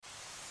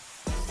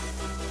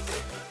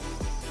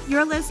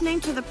You're listening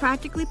to the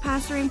Practically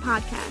Pastoring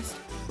Podcast,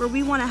 where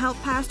we want to help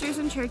pastors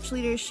and church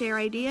leaders share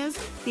ideas,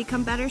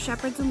 become better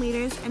shepherds and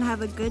leaders, and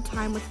have a good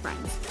time with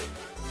friends.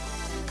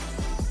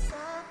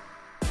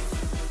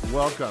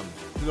 Welcome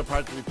to the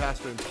Practically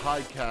Pastoring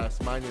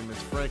Podcast. My name is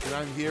Frank, and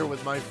I'm here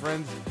with my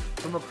friends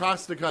from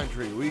across the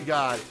country. We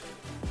got,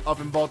 up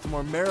in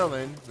Baltimore,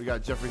 Maryland, we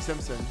got Jeffrey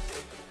Simpson.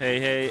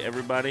 Hey,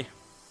 everybody.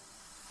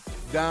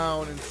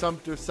 Down in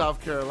Sumter, South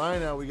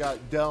Carolina, we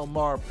got Del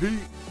Mar Pete.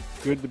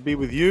 Good to be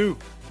with you.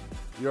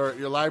 Your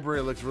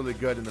library looks really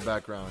good in the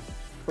background.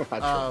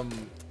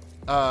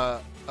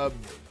 The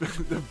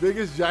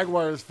biggest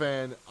Jaguars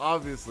fan,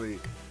 obviously,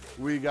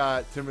 we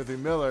got Timothy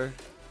Miller.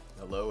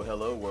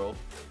 Hello, world.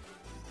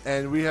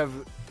 And we have,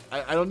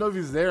 I don't know if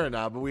he's there or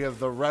not, but we have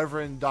the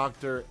Reverend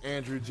Dr.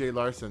 Andrew J.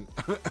 Larson.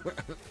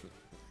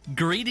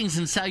 Greetings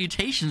and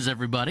salutations,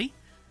 everybody.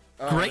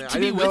 Great to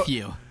be with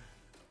you.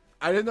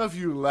 I didn't know if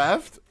you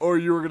left or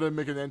you were going to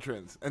make an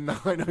entrance. And now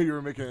I know you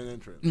were making an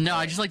entrance. No,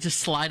 I just like to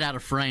slide out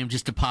of frame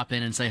just to pop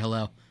in and say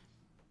hello.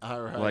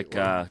 All right. Like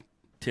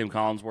Tim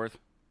Collinsworth.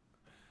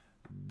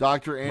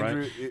 Dr.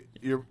 Andrew, right.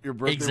 your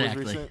birthday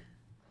Exactly. was recent?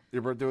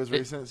 Your birthday was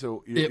recent,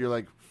 so you're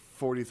like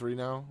 43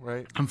 now,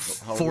 right? I'm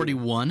How old are you?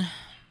 41.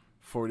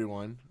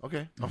 41.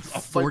 Okay. I'm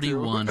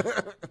 41.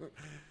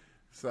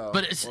 So,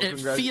 But it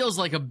feels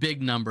like a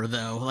big number,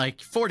 though.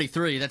 Like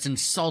 43, that's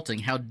insulting.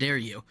 How dare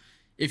you?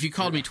 If you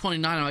called me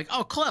 29, I'm like,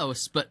 oh,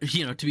 close. But,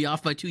 to be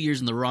off by 2 years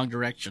in the wrong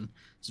direction,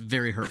 it's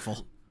very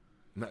hurtful.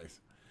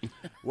 Nice.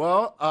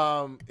 Well,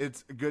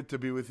 it's good to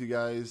be with you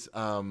guys.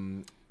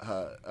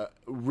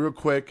 Real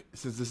quick,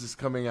 since this is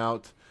coming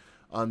out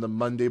on the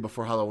Monday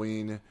before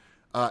Halloween,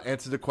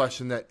 answer the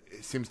question that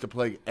seems to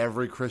plague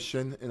every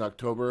Christian in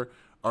October.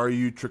 Are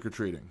you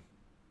trick-or-treating?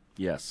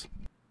 Yes.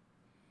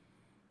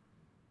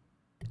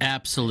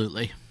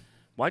 Absolutely.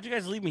 Why'd you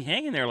guys leave me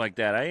hanging there like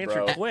that? I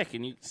answered Bro. quick,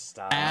 and you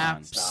Stop.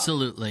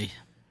 Absolutely.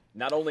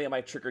 Not only am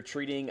I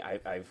trick-or-treating,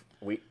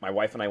 my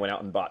wife and I went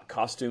out and bought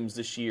costumes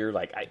this year.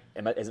 Like,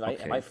 am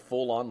I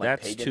full on like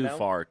That's pagan too now?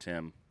 far,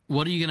 Tim.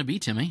 What are you going to be,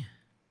 Timmy?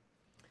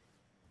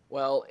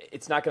 Well,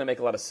 it's not going to make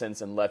a lot of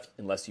sense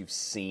unless you've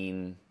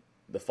seen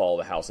The Fall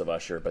of the House of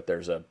Usher. But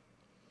there's a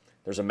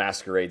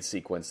masquerade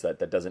sequence that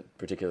doesn't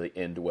particularly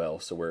end well.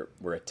 So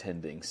we're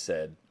attending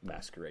said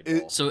masquerade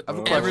ball. So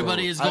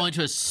everybody is going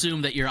to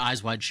assume that your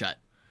eyes wide shut.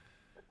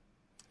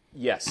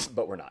 Yes,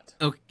 but we're not.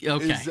 Okay.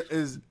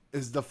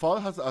 Is The Fall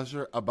of the House of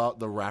Usher about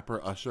the rapper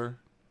Usher?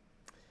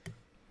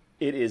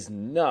 It is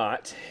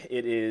not.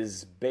 It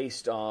is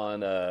based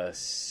on a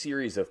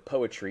series of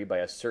poetry by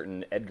a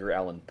certain Edgar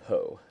Allan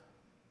Poe.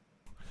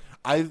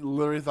 I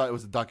literally thought it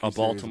was a docuseries. A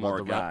Baltimore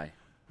about the guy.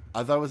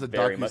 I thought it was a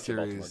Very much a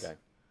Baltimore docuseries. guy.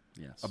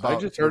 Yes. About I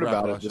just heard the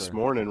about rapper it this Usher.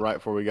 morning right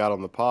before we got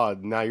on the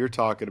pod. Now you're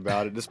talking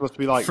about it. This must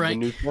be like Frank-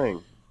 the new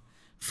thing.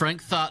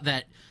 Frank thought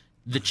that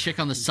the chick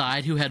on the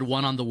side who had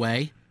one on the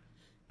way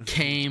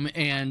came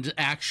and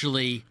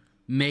actually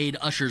made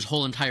Usher's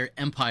whole entire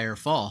empire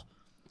fall.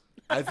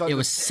 I thought It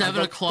was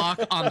 7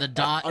 o'clock on the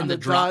dot in the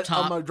drop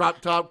drop top. on my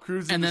drop top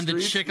cruising. And then the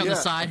streets. chick on the Yeah.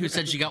 side who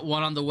said she got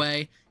one on the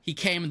way, he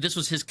came and this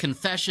was his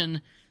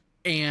confession.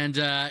 And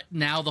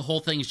now the whole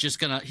thing is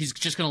he's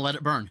just gonna let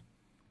it burn.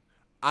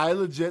 I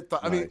legit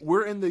thought. I mean, Right.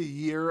 we're in the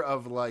year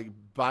of like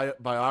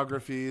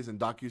biographies and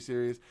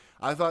docuseries.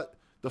 I thought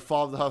The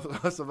Fall of the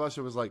House of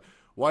Usher was like,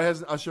 why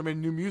hasn't Usher made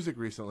new music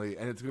recently?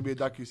 And it's going to be a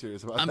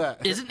docuseries about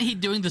that. Isn't he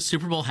doing the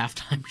Super Bowl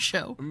halftime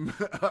show?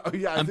 Oh,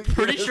 yeah, I'm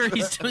pretty sure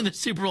he's doing the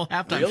Super Bowl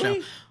halftime Really?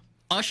 show.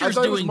 Usher's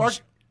I thought it was doing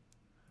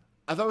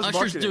I thought it was Usher's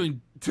marketing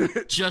doing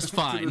to- just to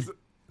fine. the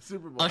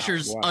Super Bowl.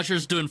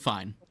 Usher's doing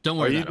fine. Don't Are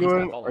worry you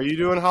about him. Are you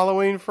doing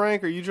Halloween,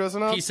 Frank? Are you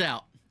dressing up? Peace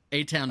out.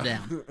 A-Town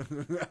down.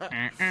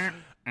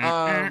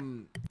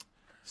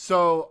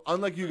 So,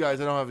 unlike you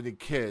guys, I don't have any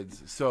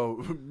kids.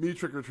 So, me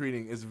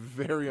trick-or-treating is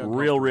very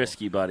uncomfortable. Real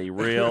risky, buddy.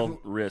 Real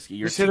risky.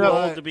 You're Just hit too up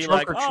old to be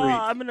trunk like, or oh,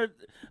 treat."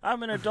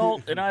 I'm an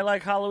adult and I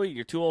like Halloween.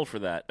 You're too old for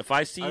that. If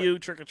I see you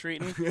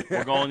trick-or-treating,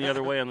 we're going the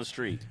other way on the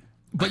street.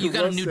 But you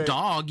got a will new say-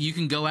 dog. You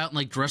can go out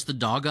and dress the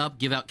dog up,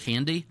 give out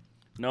candy,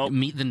 Nope.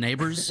 meet the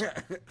neighbors.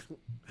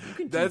 You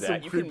can do That's some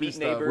that. You can creepy meet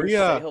stuff. neighbors, We,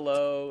 say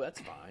hello.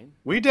 That's fine.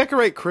 We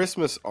decorate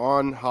Christmas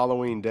on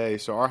Halloween Day,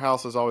 so our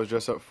house is always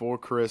dressed up for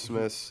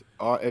Christmas.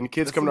 And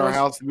kids That's come the to our most-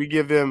 house, we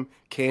give them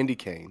candy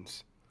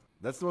canes.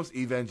 That's the most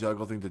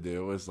evangelical thing to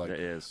do. Is like, It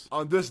is.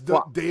 on this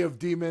day of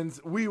demons,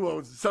 we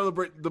will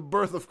celebrate the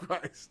birth of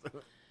Christ.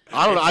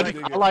 I don't know.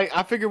 Exciting.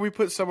 I figure we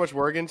put so much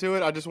work into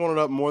it. I just want it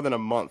up more than a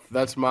month.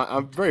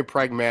 I'm very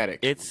pragmatic.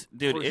 It's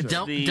Delmar's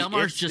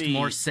it's just the-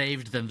 more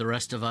saved than the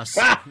rest of us.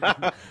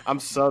 I'm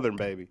Southern,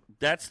 baby.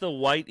 That's the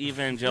white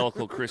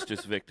evangelical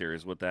Christus Victor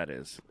is what that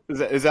is.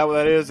 Is that what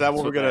that is? Is that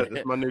what we're That's gonna? what that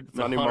That's my new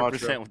is.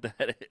 mantra. 100% what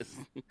that is.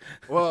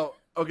 Well,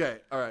 okay,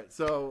 all right.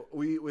 So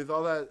with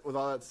all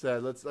that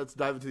said, let's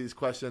dive into these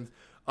questions.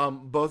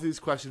 Both of these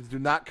questions do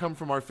not come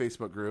from our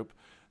Facebook group.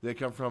 They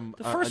come from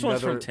The first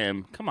one's from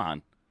Tim. Come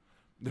on.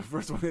 The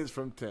first one is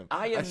from Tim.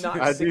 I am not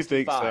I do 65.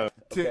 think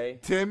so. Okay.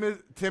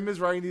 Tim is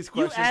writing these You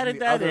questions. added the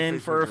that other in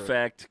Facebook for group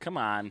effect. Come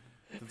on.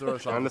 to throw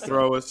us Trying to off.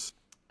 throw us.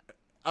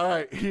 All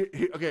right.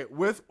 Okay.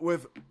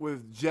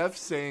 With Jeff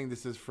saying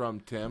this is from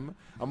Tim,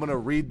 I'm gonna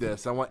read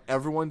this. I want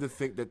everyone to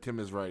think that Tim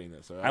is writing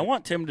this. All right? I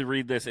want Tim to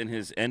read this in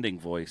his ending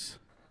voice.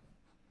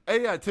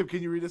 Hey, yeah, Tim,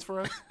 can you read this for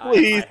us?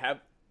 Please.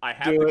 I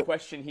have do the it.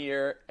 question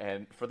here,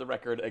 and for the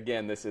record,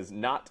 again, this is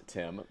not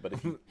Tim, but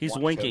if you He's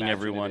want to winking, imagine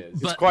everyone. it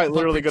is. It's quite but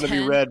literally going to be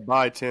pretend- read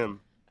by Tim.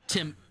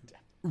 Tim,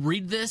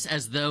 read this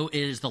as though it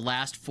is the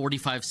last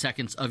 45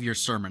 seconds of your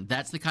sermon.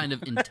 That's the kind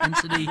of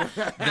intensity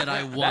that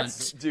I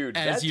want Dude,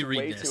 as that's you way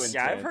read too this.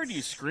 Yeah, I've heard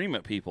you scream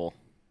at people.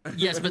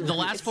 Yes, but the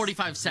last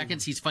 45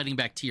 seconds, he's fighting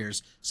back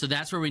tears. So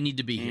that's where we need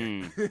to be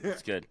here.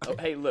 That's good. Oh,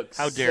 hey, look.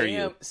 How dare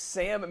you.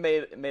 Sam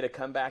made a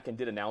comeback and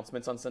did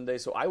announcements on Sunday,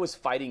 so I was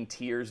fighting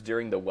tears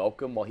during the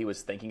welcome while he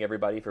was thanking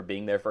everybody for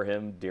being there for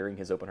him during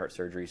his open heart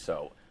surgery.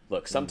 So,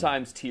 look,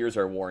 sometimes tears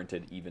are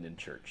warranted even in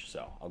church,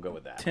 so I'll go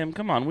with that. Tim,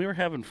 come on. We were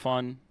having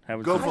fun.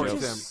 Having Go some for it,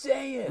 jokes. Tim.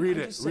 Saying. Read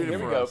I'm it. just saying. Read it Here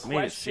for we go. us. Made it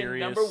Question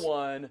serious. number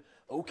 1.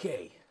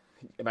 Okay.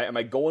 Am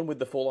I going with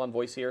the full-on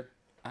voice here?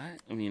 I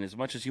mean, as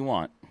much as you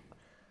want.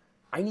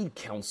 I need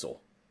counsel.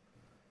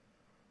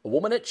 A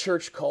woman at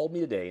church called me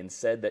today and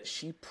said that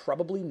she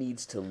probably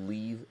needs to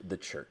leave the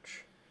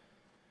church.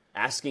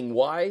 Asking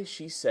why,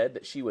 she said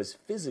that she was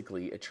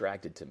physically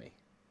attracted to me.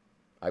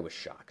 I was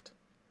shocked.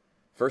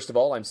 First of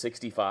all, I'm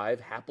 65,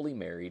 happily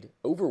married,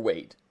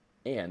 overweight,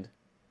 and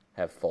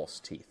have false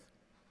teeth.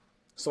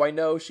 So I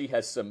know she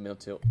has some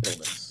mental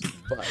illness,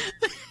 but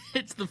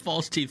It's the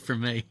false teeth for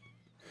me.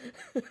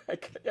 I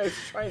was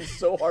trying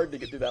so hard to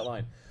get through that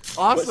line.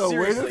 Also, But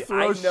way to seriously,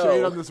 throw I shade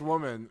know- on this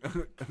woman.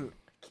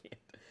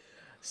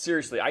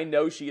 Seriously, I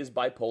know she is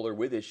bipolar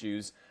with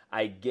issues.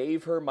 I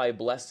gave her my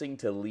blessing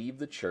to leave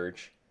the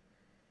church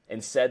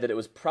and said that it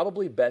was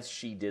probably best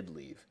she did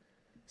leave.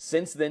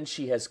 Since then,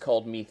 she has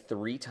called me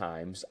 3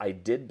 times. I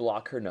did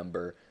block her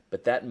number,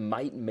 but that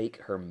might make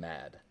her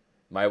mad.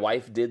 My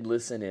wife did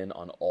listen in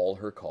on all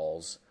her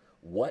calls.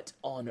 What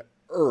on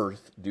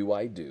earth do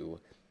I do?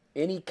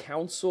 Any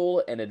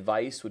counsel and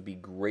advice would be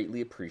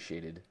greatly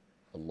appreciated,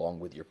 along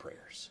with your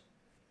prayers.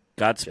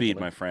 Godspeed,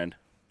 my friend.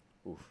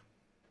 Oof.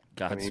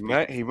 I mean,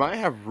 Godspeed. he might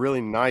have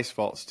really nice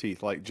false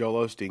teeth, like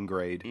Joel Osteen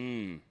grade.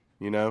 You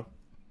know?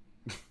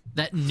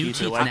 That new Teeth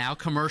are teeth like- now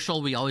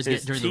commercial we always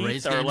His get during the teeth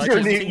Rays are games. like Your,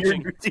 his your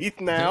teaching. teeth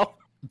now.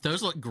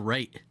 Those look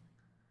great.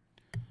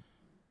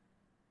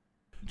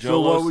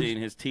 Joel what would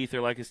Osteen, his teeth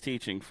are like his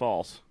teaching.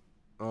 False.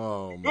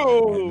 Oh my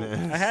Oh.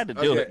 goodness. I had to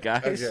do it,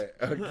 guys.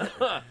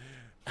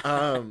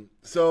 Okay.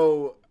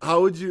 So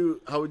how would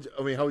you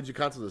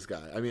counsel this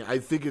guy? I mean, I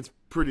think it's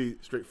pretty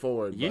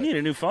straightforward. You but, need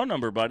a new phone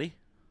number, buddy.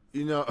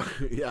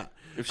 yeah.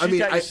 If she's I mean,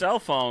 got your cell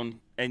phone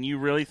and you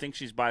really think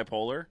she's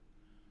bipolar,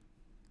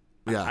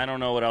 yeah. I don't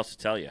know what else to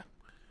tell you.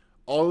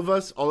 all of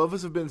us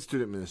have been in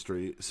student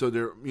ministry, so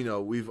there,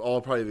 we've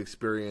all probably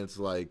experienced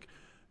like,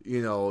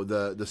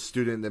 the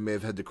student that may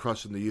have had to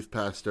crush on the youth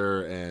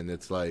pastor, and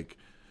it's like,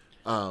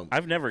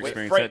 I've never Wait,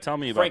 experienced Frank, that. Tell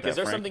me about Frank, that, is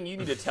there Frank. something you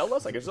need to tell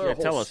us? Like, is there Yeah, a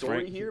whole tell us, story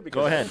Frank. here?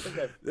 Go I ahead. don't think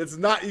I've- it's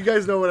not. You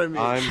guys know what I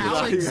mean.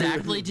 How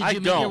exactly did I you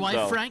meet your don't, wife,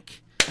 though.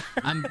 Frank?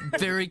 I'm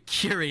very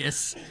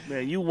curious.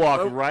 Man, you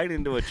walk right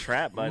into a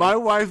trap, buddy. My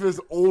wife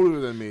is older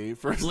than me.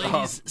 First Ladies,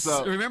 off,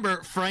 so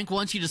remember, Frank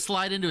wants you to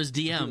slide into his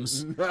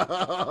DMs.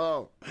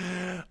 no.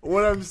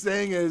 What I'm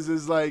saying is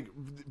like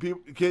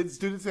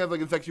students have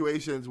like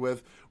infatuations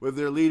with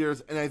their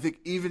leaders, and I think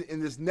even in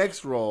this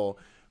next role,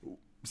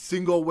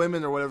 single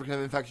women or whatever can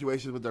have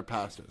infatuations with their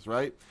pastors,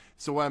 right?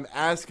 So what I'm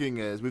asking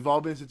is, we've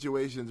all been in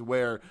situations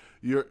where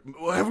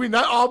have we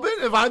not all been?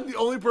 If I'm the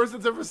only person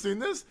that's ever seen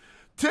this,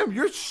 Tim,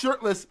 you're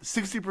shirtless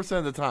 60%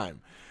 of the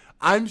time.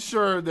 I'm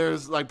sure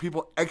there's like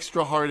people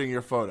extra harding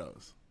your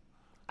photos.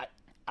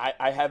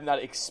 I have not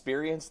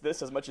experienced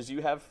this as much as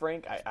you have,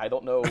 Frank. I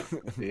don't know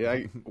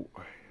Yeah.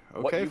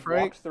 what Okay, you've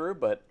Frank. walked through,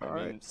 but I mean,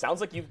 right.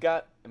 sounds like you've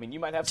got. I mean, you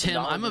might have some Tim,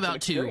 knowledge I'm and some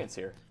about to- experience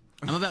here.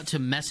 I'm about to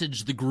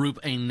message the group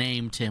a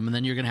name, Tim, and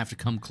then you're going to have to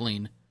come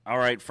clean. All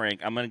right, Frank,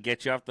 I'm going to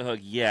get you off the hook.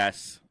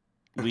 Yes,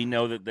 we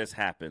know that this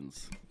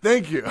happens.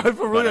 Thank you. I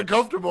feel really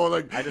uncomfortable.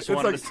 Like I just it's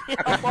wanted like, to see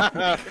how long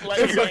you could let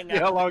it hang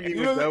How out. long you You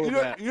would know, know with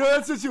that?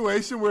 that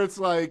situation where it's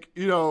like,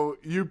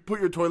 you put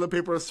your toilet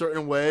paper a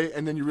certain way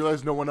and then you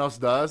realize no one else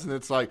does, and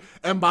it's like,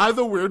 am I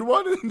the weird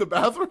one in the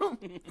bathroom?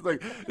 It's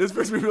like, this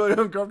makes me really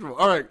uncomfortable.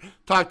 All right,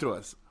 talk to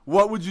us.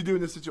 What would you do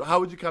in this situation? How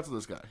would you counsel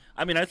this guy?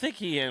 I mean, I think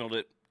he handled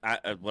it.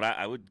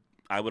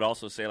 I would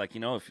also say, like,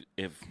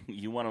 if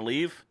you want to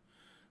leave,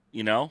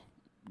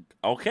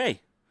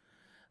 okay.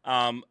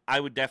 I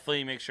would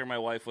definitely make sure my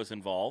wife was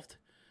involved.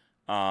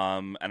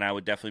 And I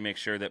would definitely make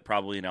sure that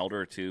probably an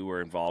elder or two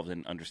were involved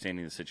in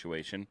understanding the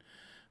situation.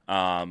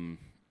 And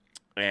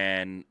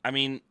I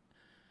mean,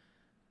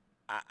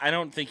 I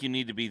don't think you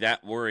need to be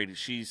that worried.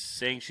 She's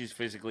saying she's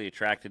physically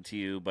attracted to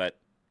you, but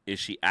is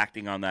she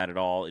acting on that at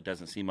all? It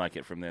doesn't seem like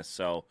it from this.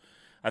 So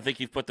I think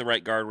you've put the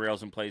right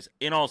guardrails in place.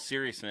 In all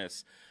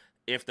seriousness,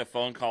 if the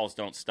phone calls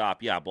don't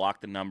stop,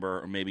 block the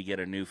number or maybe get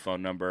a new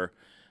phone number.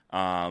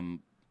 And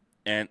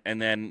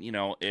then,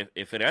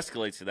 if it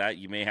escalates to that,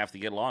 you may have to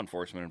get law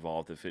enforcement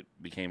involved if it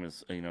became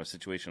a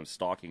situation of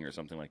stalking or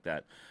something like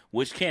that,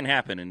 which can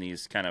happen in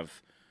these kind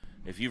of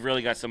If you've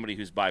really got somebody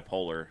who's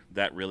bipolar,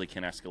 that really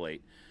can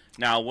escalate.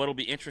 Now, what'll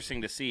be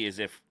interesting to see is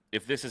if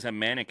this is a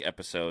manic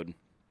episode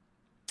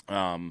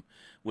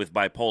with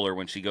bipolar,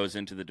 when she goes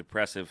into the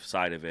depressive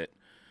side of it,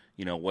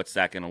 what's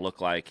that going to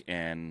look like?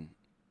 And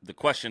the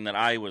question that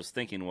I was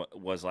thinking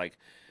was like,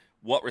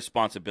 what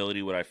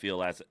responsibility would I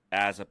feel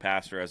as a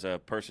pastor, as a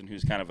person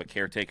who's kind of a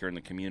caretaker in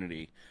the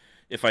community,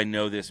 if I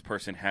know this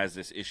person has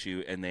this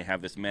issue and they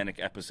have this manic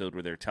episode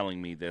where they're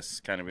telling me this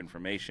kind of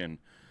information,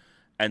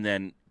 and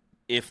then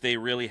if they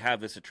really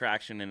have this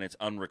attraction and it's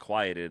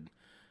unrequited,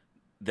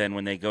 then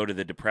when they go to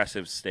the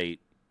depressive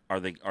state, are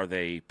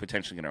they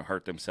potentially going to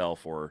hurt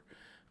themselves or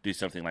do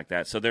something like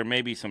that? So there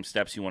may be some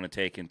steps you want to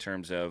take in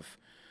terms of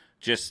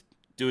just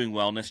doing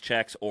wellness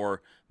checks,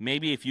 or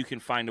maybe if you can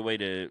find a way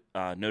to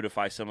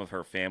notify some of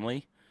her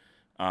family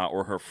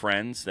or her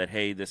friends that,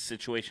 hey, this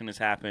situation has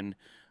happened.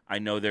 I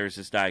know there's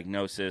this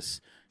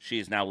diagnosis. She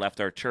has now left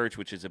our church,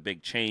 which is a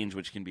big change,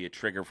 which can be a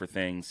trigger for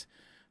things.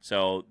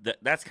 So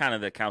that's kind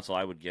of the counsel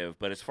I would give.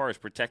 But as far as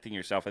protecting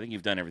yourself, I think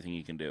you've done everything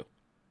you can do.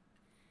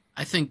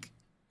 I think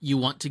you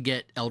want to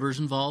get elders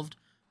involved,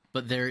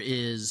 but there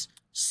is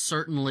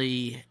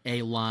certainly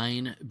a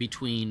line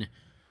between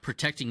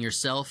protecting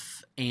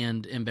yourself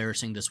and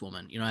embarrassing this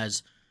woman.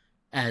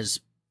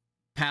 As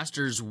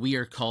pastors, we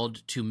are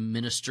called to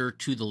minister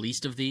to the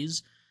least of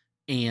these,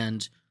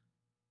 and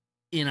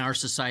in our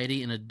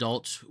society, an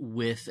adult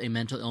with a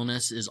mental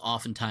illness is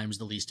oftentimes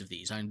the least of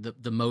these.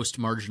 The most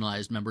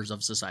marginalized members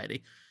of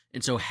society.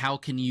 And so how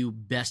can you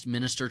best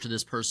minister to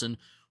this person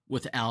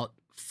without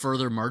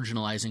further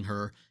marginalizing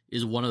her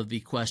is one of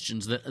the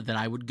questions that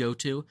I would go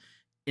to.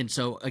 And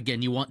so,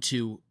 again, you want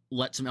to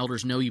let some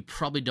elders know. You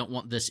probably don't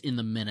want this in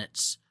the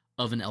minutes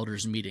of an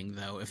elders meeting,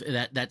 though. If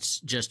that's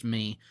just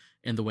me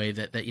and the way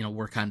that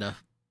we're kind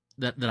of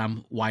that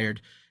I'm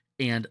wired.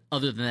 And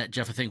other than that,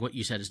 Jeff, I think what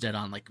you said is dead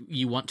on. Like,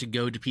 you want to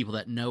go to people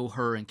that know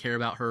her and care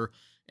about her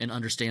and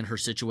understand her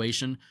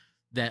situation,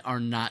 that are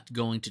not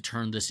going to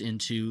turn this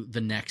into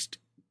the next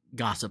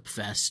gossip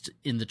fest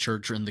in the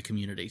church or in the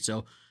community.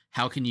 So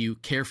how can you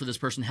care for this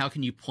person? How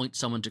can you point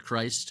someone to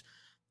Christ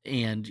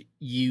and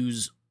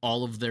use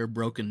all of their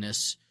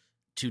brokenness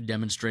to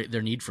demonstrate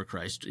their need for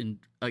Christ? And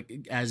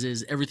as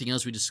is everything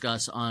else we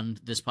discuss on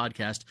this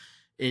podcast,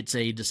 it's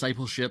a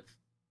discipleship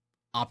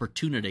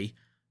opportunity,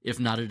 if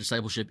not a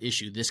discipleship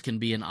issue. This can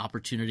be an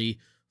opportunity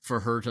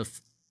for her to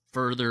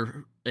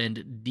further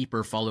and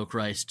deeper follow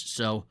Christ.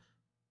 So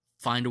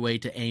find a way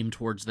to aim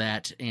towards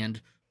that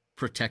and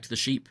protect the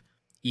sheep,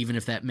 even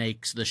if that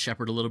makes the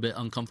shepherd a little bit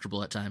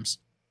uncomfortable at times.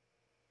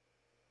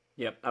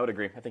 Yep, I would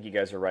agree. I think you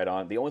guys are right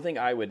on. The only thing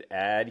I would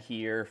add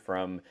here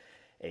from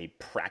a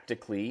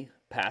practically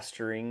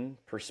pastoring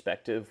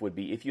perspective would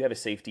be, if you have a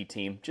safety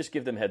team, just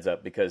give them heads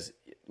up, because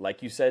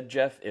like you said,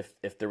 Jeff,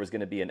 if there was going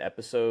to be an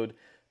episode,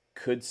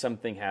 could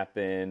something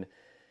happen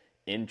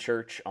in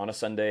church on a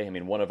Sunday? I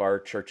mean, one of our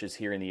churches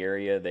here in the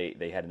area,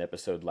 they had an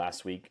episode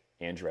last week.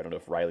 Andrew, I don't know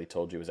if Riley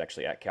told you, it was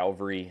actually at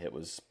Calvary. It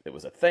was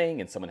a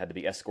thing, and someone had to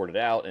be escorted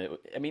out.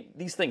 And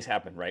these things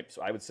happen, right?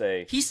 So I would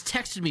say, he's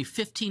texted me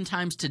 15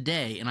 times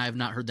today, and I have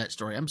not heard that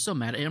story. I'm so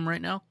mad at him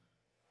right now.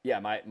 Yeah,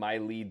 my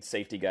lead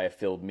safety guy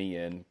filled me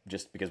in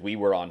just because we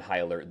were on high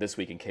alert this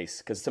week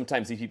because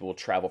sometimes these people will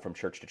travel from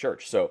church to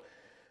church. So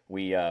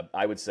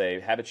I would say,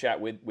 have a chat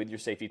with your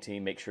safety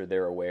team, make sure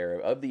they're aware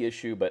of the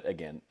issue. But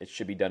again, it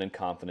should be done in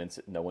confidence.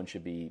 No one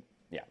should be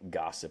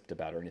gossiped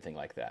about or anything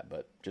like that.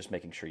 But just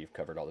making sure you've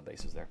covered all the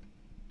bases there.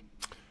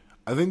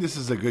 I think this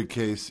is a good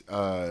case.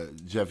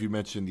 Jeff, you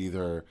mentioned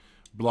either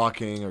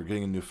blocking or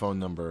getting a new phone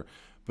number.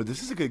 But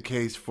this is a good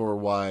case for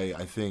why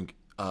I think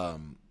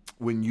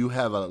when you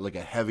have a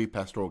heavy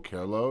pastoral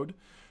care load,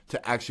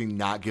 to actually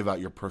not give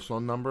out your personal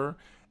number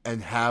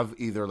and have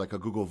either like a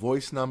Google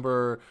Voice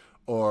number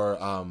or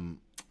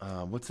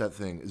what's that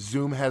thing?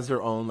 Zoom has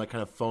their own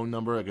kind of phone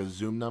number, like a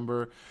Zoom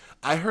number.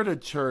 I heard a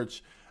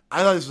church.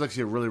 I thought this was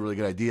actually a really, really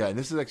good idea, and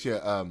this is actually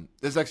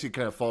this actually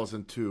kind of falls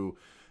into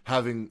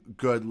having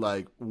good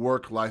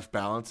work-life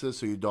balances,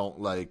 so you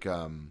don't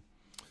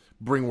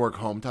bring work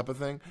home type of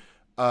thing.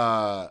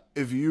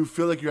 If you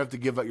feel like you have to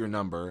give out your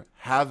number,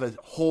 have a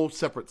whole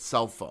separate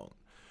cell phone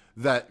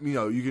that,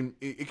 you can,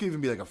 it can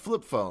even be like a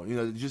flip phone,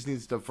 it just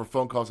needs to, for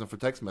phone calls and for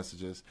text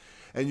messages.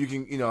 And you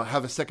can,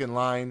 have a second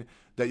line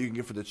that you can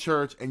get for the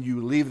church, and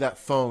you leave that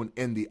phone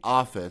in the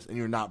office and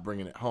you're not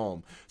bringing it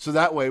home. So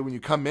that way, when you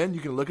come in,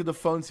 you can look at the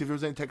phone, see if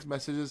there's any text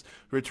messages,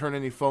 return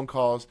any phone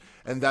calls,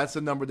 and that's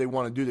the number they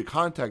want to do to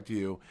contact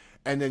you.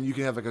 And then you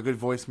can have a good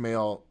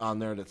voicemail on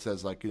there that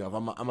says if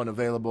I'm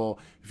unavailable,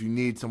 if you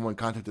need someone,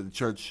 contact the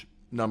church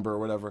number or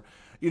whatever.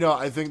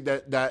 I think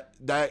that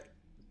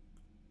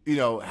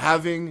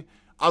having,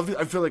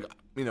 I feel like,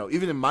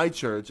 even in my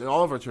church and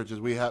all of our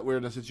churches, we're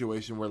in a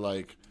situation where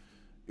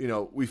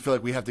we feel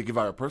like we have to give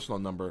out our personal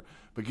number,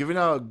 but giving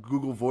out a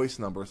Google Voice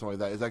number or something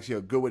like that is actually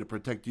a good way to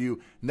protect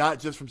you, not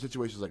just from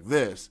situations like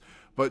this,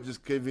 but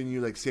just giving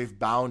you safe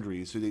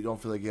boundaries so that you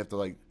don't feel like you have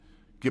to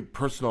get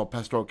personal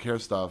pastoral care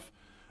stuff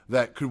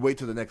that could wait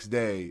till the next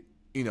day,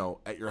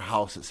 at your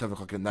house at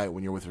 7:00 at night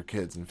when you're with your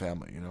kids and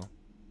family,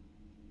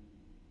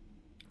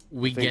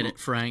 We get it,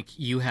 Frank.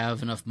 You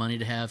have enough money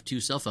to have 2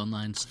 cell phone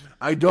lines.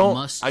 I don't.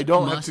 Must, I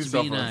don't must have 2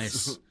 cell be phones.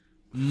 nice.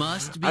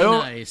 Must be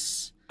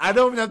nice. I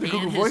don't even have the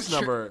Google And Voice his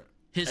number.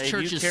 His Hey,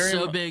 church you is carry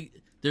so him- big.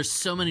 There's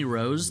so many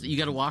rows that you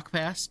got to walk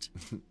past.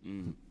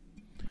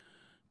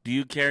 Do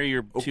you carry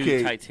your 2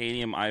 Okay.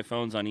 titanium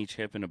iPhones on each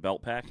hip in a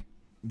belt pack?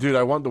 Dude,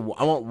 I want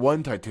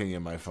 1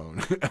 titanium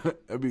iPhone.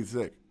 That'd be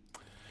sick.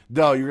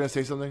 Del, you're gonna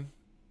say something?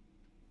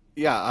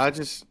 Yeah, I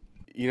just,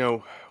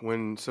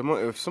 if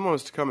someone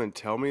was to come and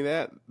tell me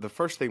that, the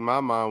first thing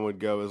my mind would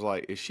go is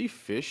like, is she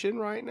fishing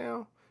right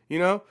now?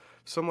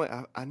 So I'm like,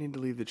 I need to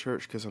leave the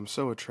church because I'm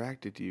so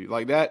attracted to you.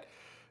 Like that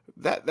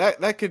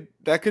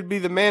could be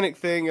the manic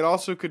thing. It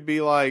also could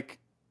be like,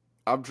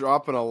 I'm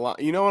dropping a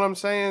lot. You know what I'm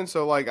saying?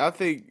 So like, I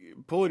think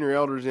pulling your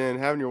elders in,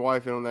 having your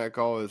wife in on that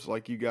call is,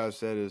 like you guys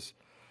said, is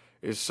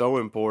so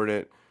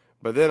important.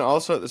 But then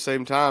also at the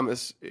same time,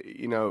 it's,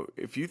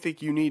 if you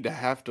think you need to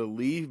have to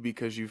leave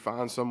because you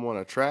find someone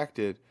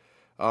attracted,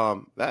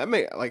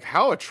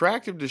 how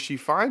attractive does she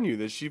find you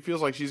that she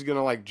feels like she's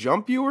gonna like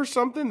jump you or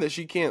something, that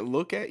she can't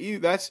look at you?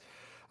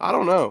 I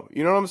don't know.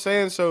 You know what I'm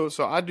saying? So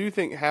I do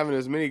think having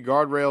as many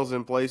guardrails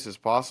in place as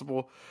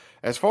possible.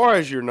 As far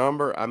as your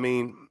number, I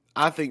mean,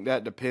 I think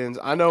that depends.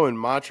 I know in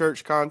my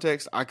church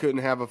context, I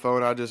couldn't have a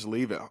phone. I just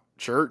leave it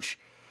church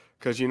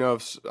because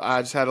if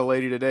I just had a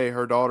lady today,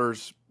 her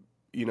daughter's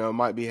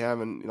might be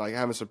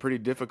having some pretty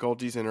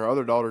difficulties, and her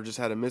other daughter just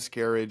had a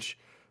miscarriage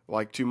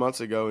like 2 months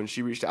ago, and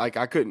she reached I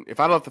couldn't, if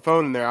I left the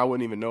phone in there, I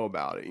wouldn't even know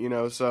about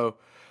it, so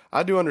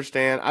I do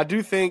understand. I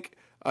do think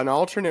an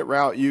alternate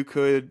route you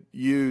could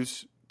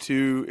use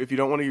to, if you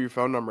don't want to give your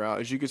phone number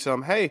out, is you could tell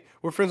them, hey,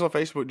 we're friends on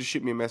Facebook, just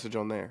shoot me a message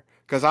on there.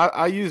 Because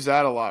I use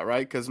that a lot,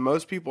 right? Because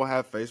most people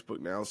have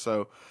Facebook now,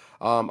 so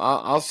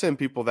I'll send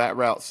people that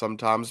route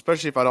sometimes,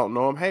 especially if I don't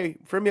know them. Hey,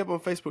 friend me up on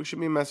Facebook, shoot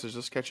me a message,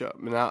 let's catch up.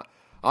 And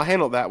I'll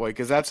handle it that way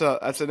because that's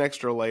an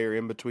extra layer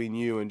in between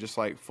you and just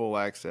like full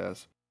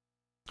access.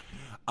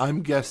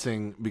 I'm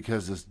guessing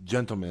because this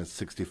gentleman is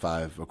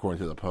 65, according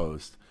to the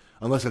post,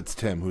 unless it's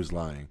Tim who's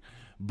lying.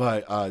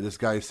 But this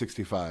guy is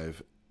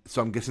 65,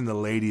 so I'm guessing the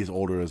lady is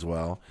older as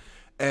well.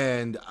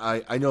 And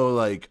I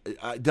know,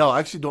 Del, I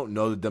actually don't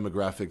know the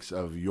demographics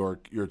of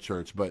your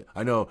church, but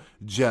I know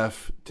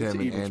Jeff, Tim,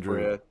 and Andrew.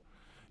 Spread.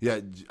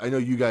 Yeah, I know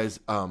you guys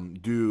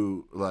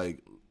do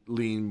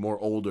lean more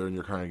older in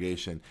your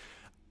congregation.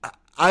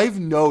 I've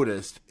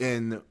noticed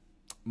in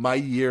my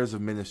years of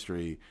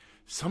ministry,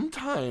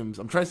 sometimes,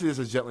 I'm trying to say this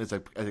as gently as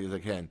I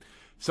can,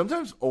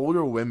 sometimes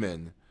older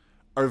women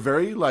are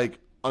very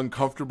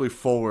uncomfortably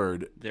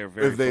forward. They're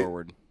very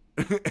forward.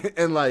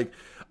 And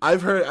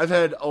I've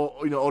had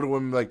older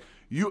women like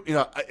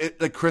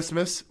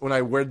Christmas when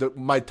I wear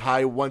my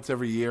tie once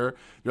every year.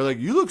 They're like,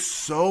 you look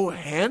so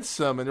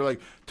handsome, and they're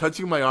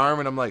touching my arm,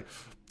 and I'm like,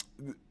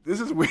 this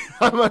is weird.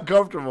 I'm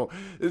uncomfortable.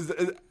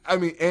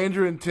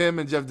 Andrew and Tim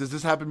and Jeff, does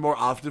this happen more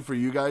often for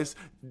you guys?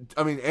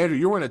 Andrew,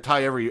 you're wearing a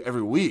tie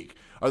every week.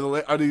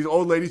 Are these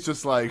old ladies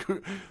just Frank,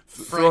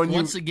 throwing you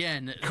once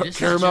again, this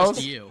caramels?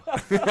 is just you.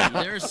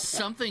 There's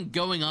something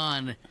going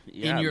on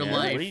in your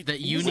life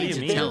that you need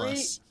to tell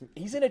us.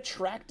 He's an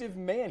attractive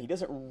man. He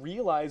doesn't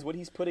realize what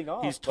he's putting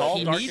off. He's tall,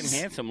 he dark, needs-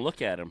 and handsome.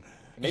 Look at him.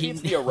 Maybe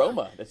it's the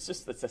aroma. It's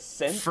a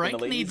scent. Frank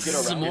when the ladies needs get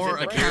around. some Is more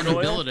it Frank?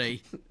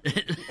 accountability.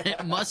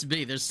 It must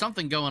be. There's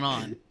something going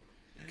on.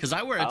 Because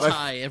I wear a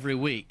tie every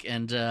week,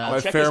 and My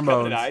Check his coveted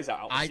pheromones. eyes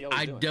out. We'll see how he's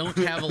I doing. don't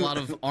have a lot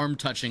of arm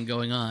touching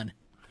going on.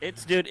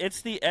 It's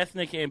the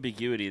ethnic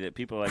ambiguity that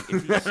people are like,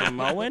 is he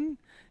Samoan?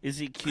 Is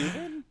he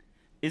Cuban?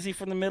 Is he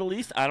from the Middle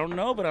East? I don't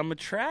know, but I'm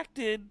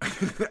attracted.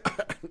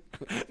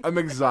 I'm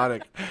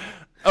exotic.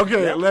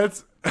 Okay,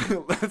 let's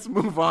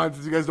move on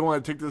since you guys don't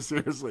want to take this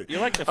seriously.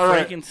 You're like the All right.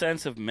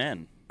 frankincense of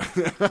men.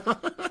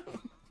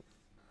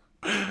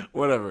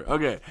 Whatever.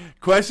 Okay.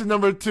 Question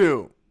number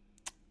 2.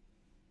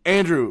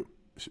 Andrew,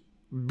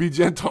 be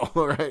gentle,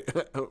 all right?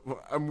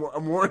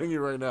 I'm warning you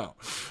right now.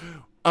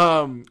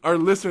 Our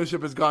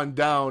listenership has gone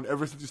down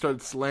ever since you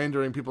started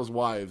slandering people's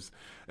wives.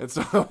 And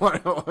so I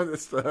want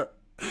this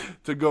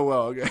to go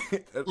well, okay?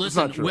 It's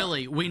Listen, not true.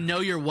 Willie, we know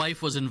your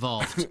wife was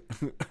involved.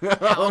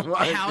 Oh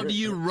my How do goodness.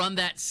 you run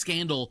that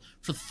scandal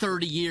for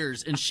 30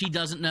 years and she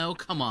doesn't know?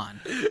 Come on.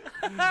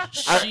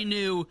 She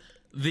knew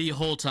the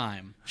whole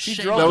time. She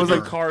Shame drove on the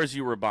her. new cars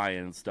you were buying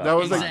and stuff. That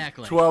was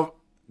Exactly. like 12.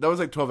 That was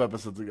like 12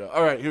 episodes ago.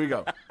 All right, here we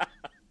go.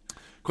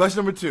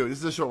 Question number 2. This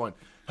is a short one.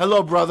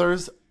 Hello,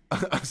 brothers.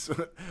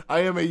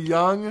 I am a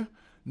young,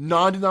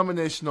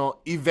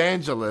 non-denominational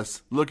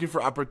evangelist looking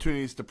for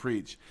opportunities to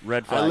preach.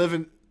 Red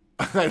flag.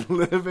 I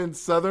live in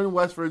southern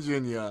West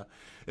Virginia.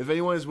 If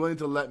anyone is willing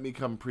to let me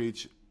come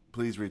preach,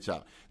 please reach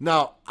out.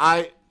 Now,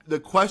 the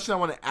question I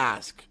want to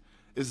ask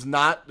is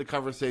not the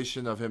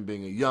conversation of him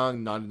being a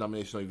young,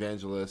 non-denominational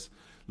evangelist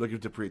looking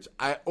to preach,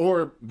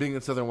 or being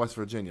in southern West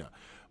Virginia.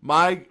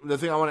 The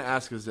thing I want to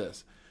ask is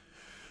this.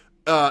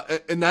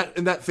 In that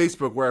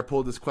Facebook where I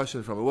pulled this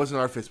question from, it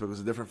wasn't our Facebook, it was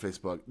a different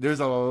Facebook. There's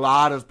a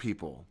lot of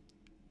people,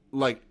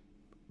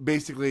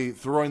 basically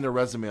throwing their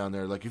resume on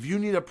there. If you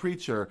need a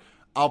preacher,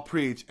 I'll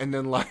preach, and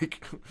then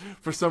like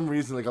for some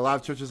reason, like a lot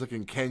of churches like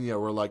in Kenya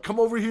were like, "Come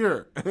over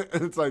here."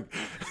 And it's like,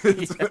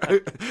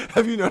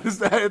 have you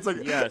noticed that? It's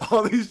like Yes.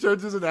 all these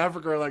churches in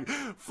Africa are like,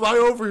 "Fly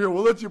over here,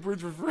 we'll let you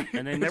preach for free."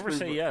 And they never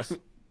say yes.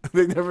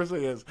 They never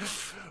say yes.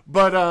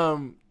 But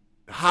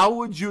how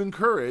would you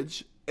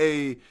encourage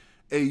a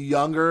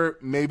younger,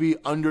 maybe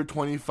under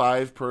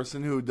 25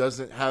 person who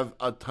doesn't have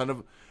a ton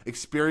of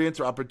experience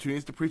or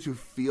opportunities to preach, who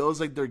feels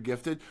like they're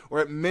gifted, or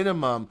at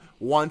minimum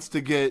wants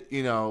to get,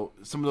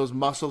 some of those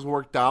muscles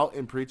worked out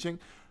in preaching?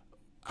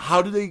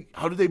 How do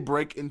they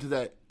break into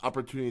that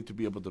opportunity to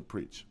be able to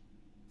preach?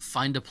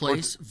 Find a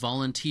place,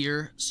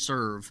 volunteer,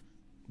 serve,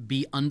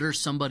 be under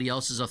somebody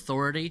else's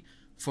authority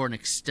for an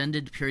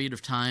extended period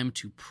of time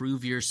to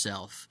prove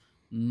yourself.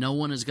 No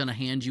one is going to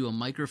hand you a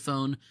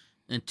microphone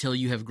until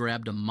you have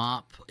grabbed a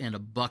mop and a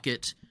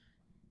bucket,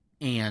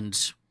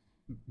 and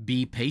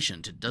be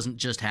patient. It doesn't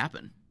just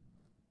happen.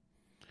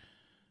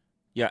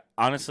 Yeah,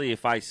 honestly,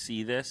 if I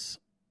see this,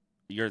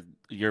 you're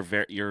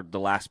the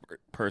last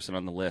person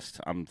on the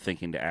list I'm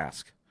thinking to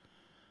ask.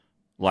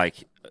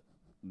 Like,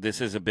 this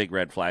is a big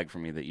red flag for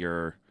me that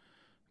you're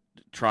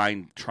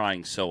trying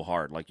so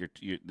hard. Like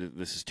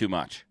this is too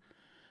much.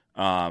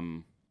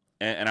 And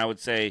I would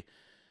say,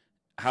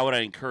 how would I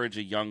encourage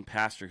a young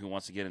pastor who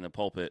wants to get in the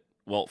pulpit?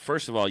 Well,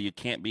 first of all, you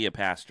can't be a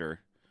pastor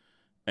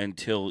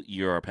until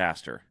you're a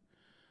pastor.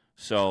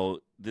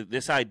 So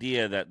this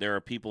idea that there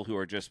are people who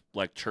are just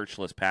like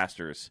churchless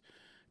pastors,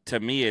 to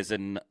me, it's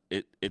not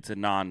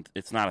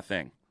a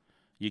thing.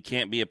 You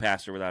can't be a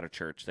pastor without a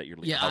church that you're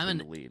helping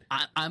to lead.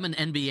 I'm an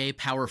NBA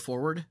power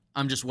forward.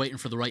 I'm just waiting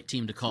for the right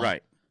team to call.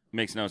 Right.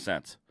 Makes no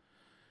sense.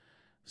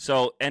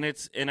 So, and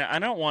I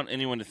don't want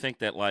anyone to think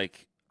that,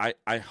 like,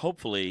 I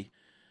hopefully,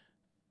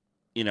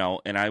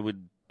 and I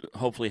would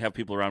hopefully have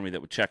people around me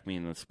that would check me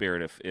in the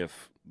spirit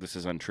if this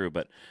is untrue,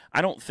 but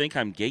I don't think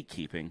I'm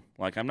gatekeeping.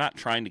 Like, I'm not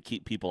trying to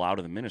keep people out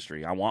of the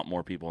ministry. I want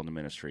more people in the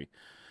ministry.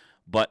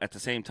 But at the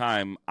same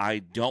time, I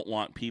don't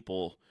want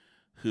people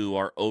who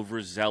are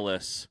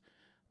overzealous,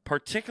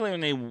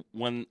 particularly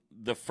when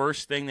the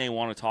first thing they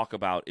want to talk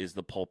about is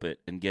the pulpit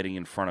and getting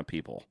in front of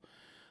people.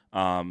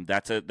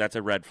 That's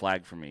a red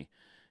flag for me.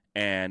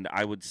 And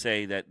I would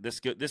say that this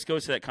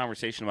goes to that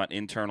conversation about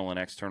internal and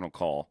external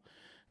call.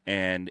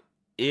 And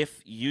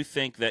if you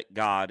think that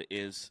God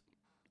is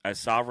as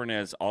sovereign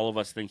as all of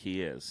us think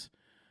he is,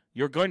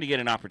 you're going to get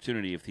an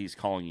opportunity if he's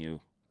calling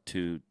you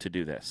to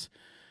do this.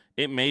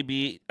 It may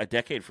be a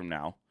decade from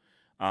now,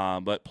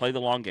 but play the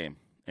long game.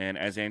 And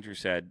as Andrew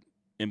said,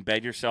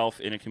 embed yourself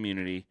in a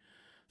community,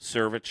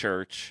 serve a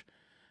church,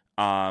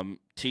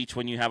 teach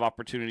when you have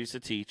opportunities to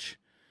teach,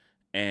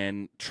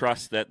 and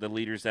trust that the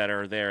leaders that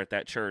are there at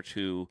that church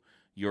who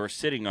you're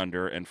sitting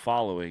under and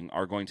following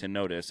are going to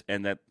notice,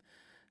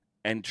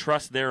 and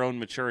trust their own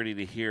maturity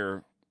to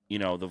hear,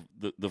 the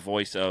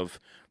voice of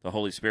the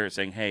Holy Spirit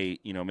saying, hey,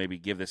 maybe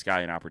give this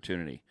guy an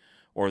opportunity,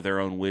 or their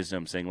own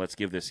wisdom saying, let's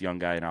give this young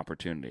guy an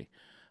opportunity.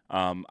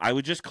 I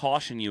would just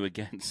caution you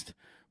against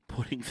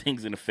putting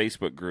things in a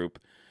Facebook group.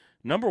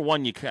 Number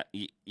one, you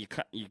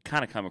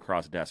kind of come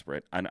across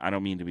desperate. I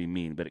don't mean to be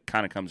mean, but it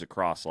kind of comes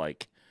across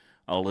like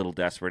a little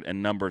desperate.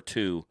 And number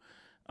two,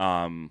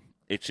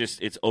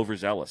 it's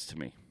overzealous to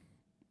me.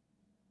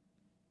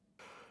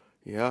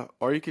 Yeah,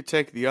 or you could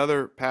take the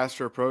other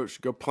pastor approach,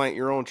 go plant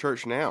your own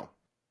church now.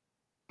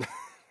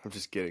 I'm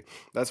just kidding.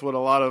 That's what a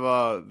lot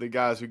of the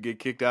guys who get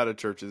kicked out of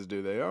churches do.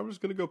 I'm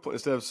just going to go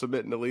instead of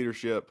submitting to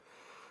leadership.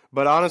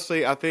 But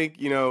honestly, I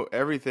think,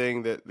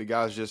 everything that the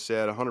guys just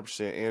said,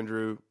 100%,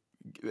 Andrew,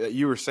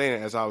 you were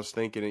saying it as I was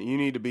thinking it. You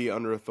need to be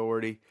under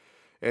authority.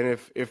 And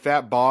if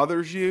that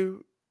bothers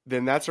you,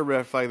 then that's a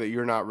red flag that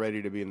you're not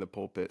ready to be in the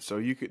pulpit. So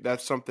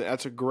that's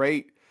a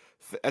great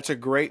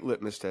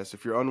litmus test.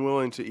 If you're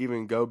unwilling to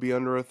even go be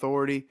under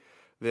authority,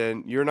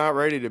 then you're not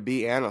ready to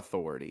be an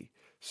authority.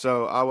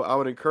 So I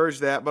would encourage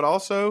that, but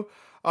also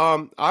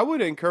I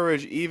would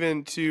encourage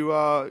even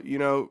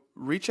to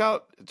reach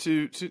out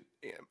to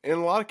in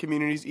a lot of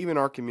communities, even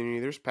our community.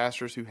 There's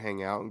pastors who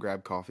hang out and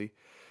grab coffee.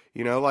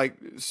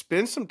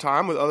 Spend some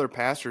time with other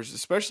pastors,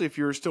 especially if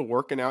you're still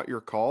working out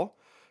your call.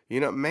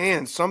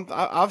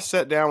 I've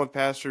sat down with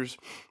pastors,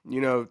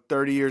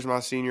 30 years my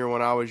senior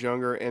when I was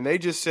younger, and they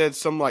just said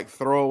some like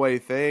throwaway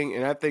thing,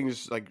 and that thing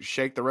just like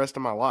shake the rest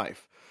of my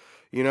life.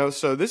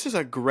 So this is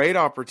a great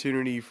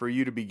opportunity for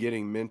you to be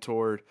getting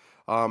mentored,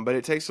 but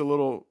it takes a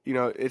little,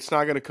 it's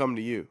not going to come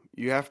to you.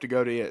 You have to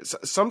go to it.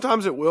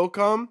 Sometimes it will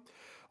come.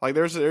 Like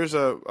there's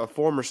a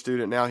former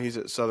student now, he's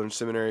at Southern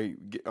Seminary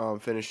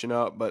finishing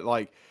up, but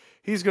like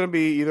he's going to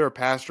be either a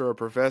pastor or a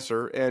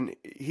professor, and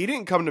he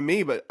didn't come to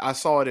me, but I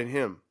saw it in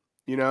him,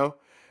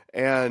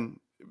 and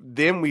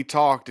then we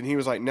talked, and he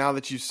was like, now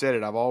that you said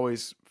it, I've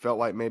always felt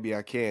like maybe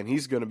I can.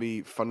 He's going to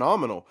be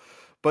phenomenal.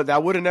 But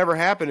that would have never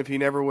happened if he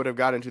never would have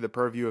got into the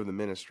purview of the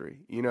ministry.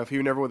 If he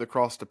never would have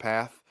crossed the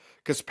path.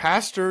 Because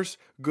pastors,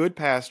 good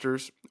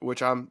pastors,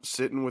 which I'm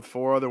sitting with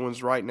 4 other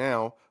ones right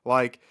now,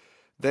 like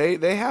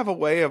they have a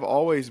way of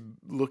always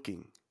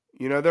looking.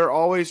 You know, they're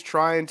always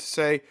trying to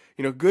say,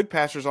 you know, good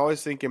pastors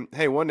always thinking,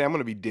 hey, one day I'm going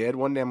to be dead.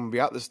 One day I'm going to be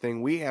out this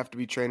thing. We have to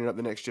be training up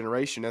the next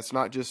generation. That's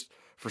not just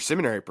for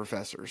seminary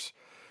professors,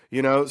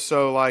 you know?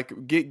 So like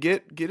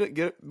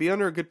be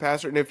under a good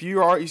pastor. And if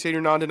you say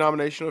you're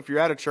non-denominational, if you're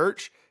at a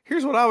church,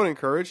 here's what I would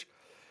encourage.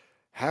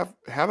 Have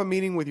a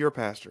meeting with your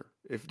pastor.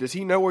 Does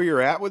he know where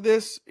you're at with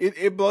this?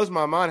 It blows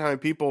my mind how many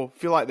people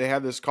feel like they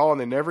have this call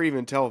and they never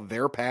even tell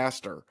their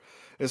pastor.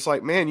 It's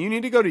like, man, you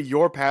need to go to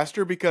your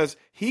pastor because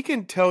he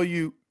can tell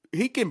you,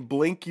 he can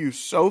blink you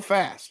so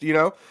fast, you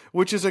know,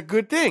 which is a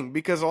good thing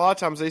because a lot of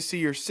times they see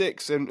your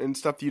six and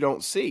stuff you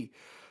don't see.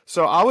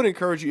 So I would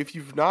encourage you, if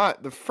you've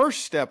not, the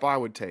first step I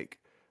would take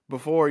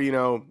before, you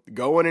know,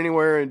 going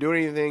anywhere and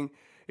doing anything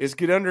is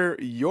get under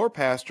your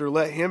pastor,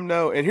 let him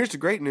know. And here's the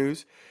great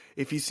news.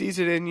 If he sees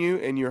it in you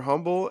and you're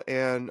humble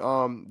and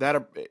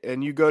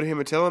and you go to him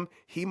and tell him,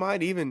 he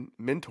might even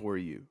mentor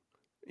you.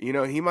 You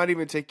know, he might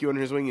even take you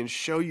under his wing and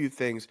show you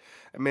things.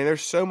 I mean,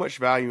 there's so much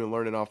value in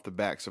learning off the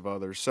backs of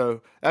others.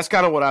 So that's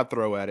kind of what I'd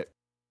throw at it.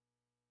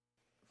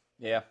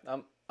 Yeah,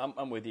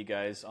 I'm with you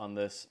guys on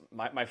this.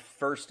 My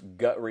first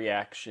gut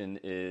reaction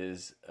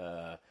is,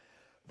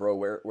 bro,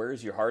 where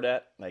is your heart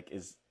at? Like,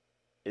 is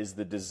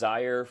the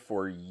desire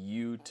for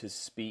you to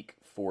speak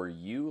for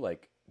you?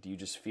 Like, do you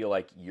just feel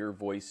like your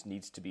voice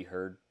needs to be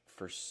heard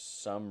for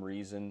some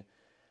reason?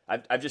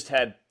 I've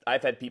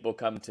had people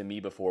come to me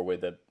before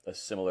with a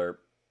similar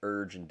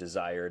urge and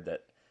desire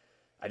that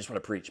I just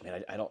want to preach,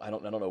 man. I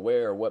don't know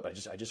where or what, but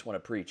I just want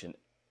to preach.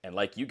 And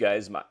like you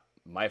guys,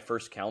 my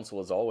first counsel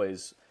is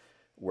always,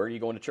 where are you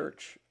going to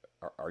church?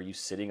 Are you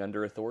sitting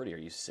under authority? Are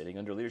you sitting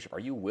under leadership? Are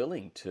you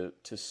willing to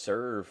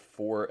serve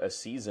for a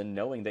season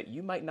knowing that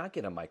you might not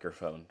get a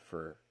microphone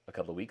for a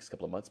couple of weeks, a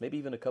couple of months, maybe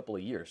even a couple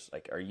of years?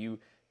 Like, are you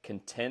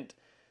content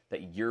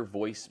that your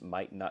voice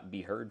might not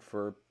be heard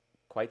for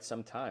quite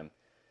some time?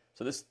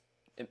 So this,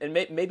 and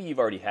maybe you've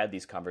already had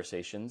these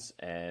conversations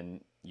and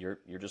you're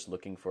just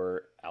looking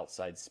for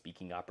outside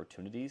speaking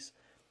opportunities.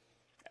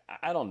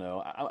 I don't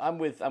know. I'm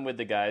with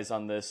the guys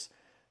on this,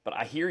 but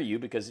I hear you,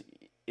 because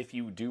if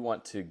you do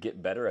want to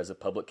get better as a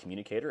public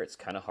communicator, it's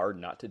kind of hard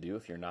not to do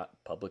if you're not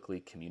publicly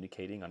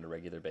communicating on a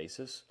regular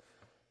basis.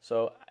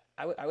 So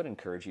I would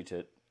encourage you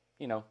to,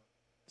 you know,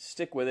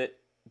 stick with it,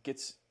 get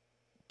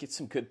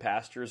some good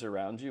pastors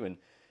around you,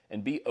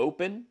 and be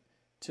open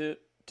to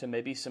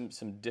maybe some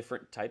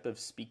different type of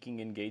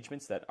speaking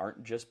engagements that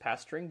aren't just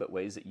pastoring, but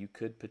ways that you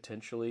could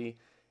potentially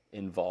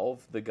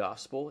involve the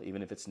gospel,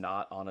 even if it's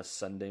not on a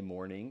Sunday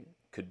morning.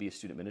 Could be a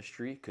student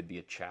ministry, could be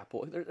a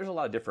chapel. There's a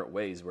lot of different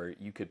ways where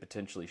you could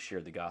potentially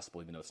share the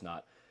gospel, even though it's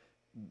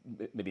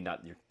maybe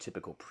not your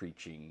typical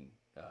preaching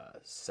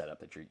setup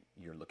that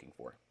you're looking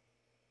for.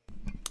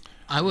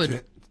 I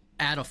would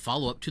add a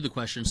follow-up to the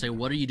question and say,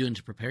 what are you doing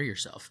to prepare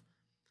yourself?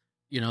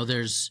 You know,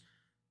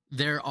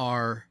 there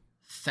are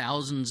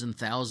thousands and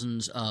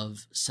thousands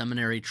of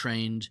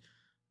seminary-trained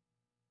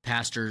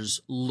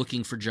pastors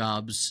looking for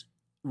jobs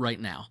right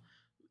now.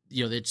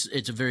 You know,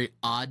 it's a very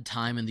odd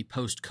time in the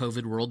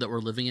post-COVID world that we're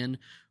living in,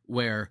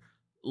 where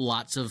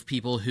lots of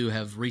people who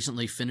have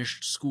recently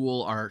finished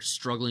school are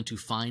struggling to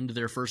find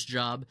their first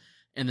job.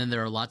 And then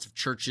there are lots of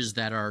churches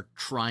that are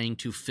trying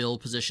to fill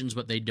positions,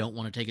 but they don't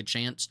want to take a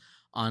chance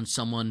on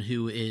someone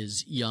who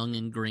is young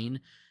and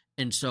green.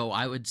 And so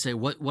I would say,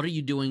 what are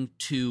you doing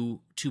to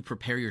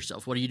prepare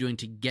yourself? What are you doing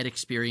to get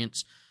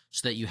experience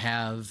so that you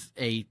have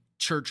a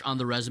church on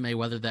the resume,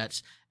 whether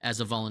that's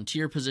as a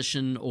volunteer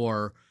position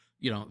or,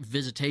 you know,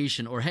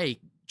 visitation, or, hey,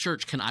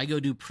 church, can I go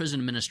do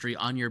prison ministry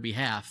on your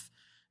behalf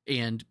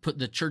and put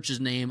the church's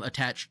name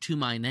attached to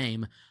my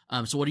name?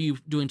 So what are you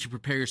doing to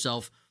prepare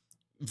yourself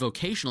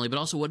vocationally, but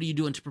also what are you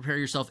doing to prepare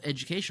yourself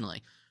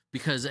educationally?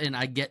 Because, and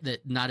I get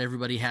that not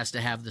everybody has to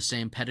have the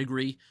same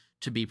pedigree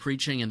to be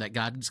preaching and that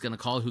God's going to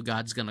call who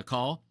God's going to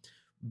call,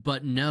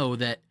 but know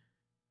that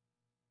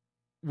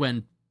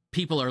when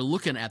people are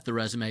looking at the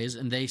resumes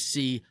and they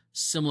see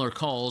similar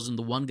calls and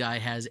the one guy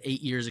has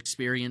 8 years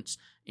experience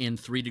and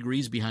 3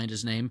 degrees behind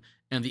his name,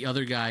 and the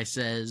other guy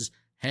says,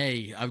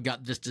 hey, I've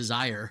got this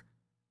desire,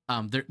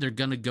 they're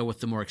going to go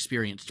with the more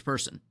experienced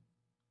person.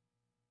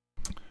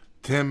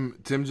 Tim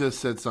just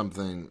said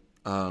something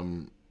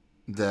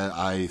that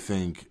I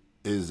think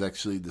is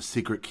actually the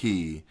secret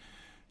key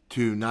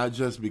to not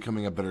just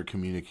becoming a better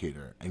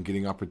communicator and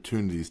getting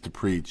opportunities to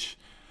preach,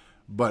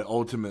 but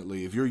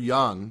ultimately, if you're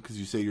young, because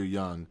you say you're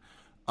young,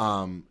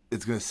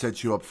 it's going to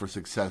set you up for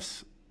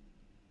success,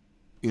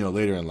 you know,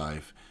 later in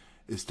life,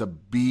 is to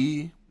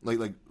be,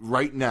 like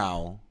right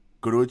now,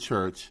 go to a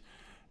church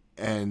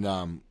and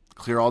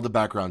clear all the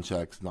background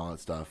checks and all that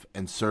stuff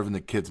and serve in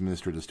the kids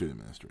ministry to student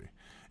ministry.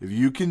 If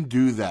you can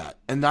do that,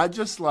 and not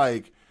just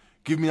like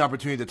give me an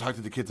opportunity to talk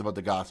to the kids about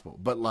the gospel,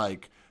 but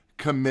like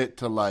commit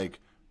to like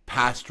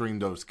pastoring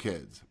those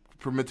kids,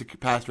 commit to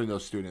pastoring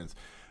those students,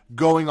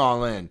 going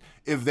all in.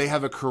 If they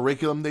have a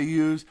curriculum they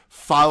use,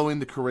 following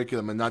the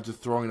curriculum and not just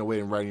throwing it away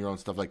and writing your own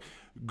stuff, like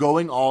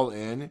going all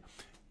in,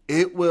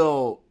 it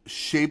will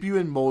shape you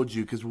and mold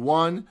you. Because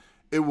one,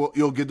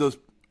 you'll get those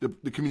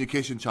the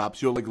communication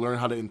chops. You'll like learn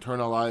how to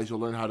internalize. You'll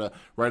learn how to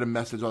write a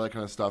message, all that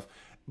kind of stuff.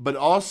 But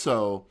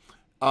also,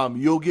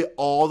 you'll get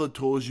all the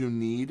tools you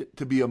need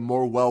to be a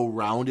more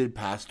well-rounded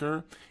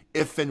pastor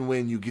if and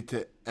when you get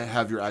to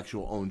have your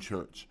actual own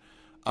church.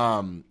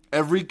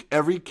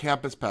 Every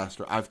campus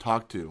pastor I've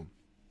talked to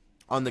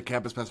on the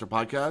Campus Pastor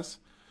podcast,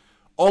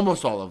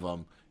 almost all of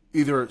them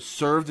either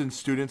served in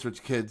students or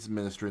kids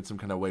ministry in some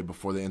kind of way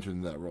before they entered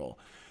into that role.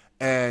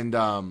 And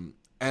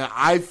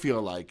I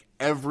feel like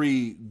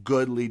every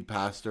good lead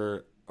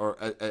pastor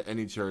or at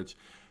any church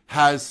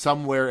has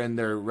somewhere in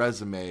their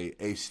resume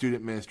a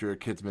student ministry or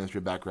kids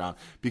ministry background,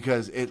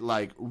 because it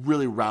like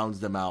really rounds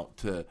them out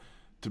to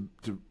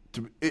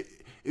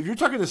if you're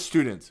talking to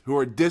students who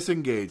are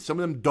disengaged, some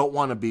of them don't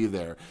want to be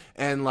there,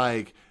 and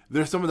like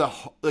they're some of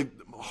the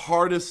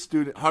hardest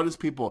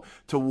people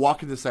to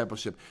walk in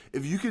discipleship.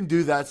 If you can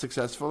do that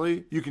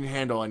successfully, you can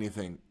handle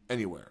anything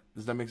anywhere.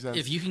 Does that make sense?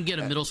 If you can get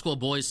a middle school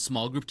boys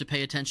small group to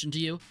pay attention to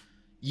you,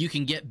 you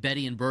can get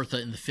Betty and Bertha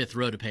in the 5th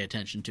row to pay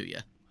attention to you.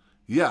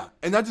 Yeah,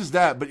 and not just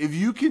that, but if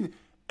you can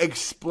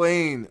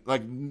explain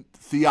like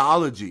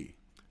theology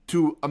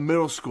to a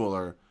middle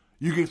schooler,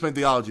 you can explain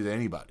theology to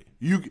anybody.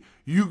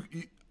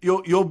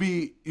 You'll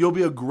be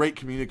a great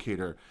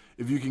communicator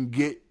if you can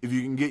get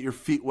your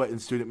feet wet in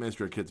student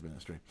ministry or kids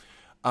ministry.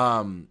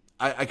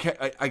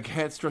 I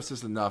can't stress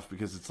this enough,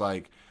 because it's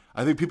like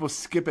I think people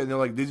skip it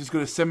and they just go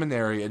to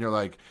seminary and you're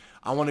like,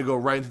 I want to go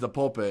right into the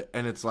pulpit,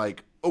 and it's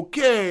like,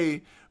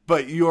 okay,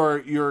 but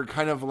you're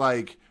kind of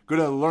like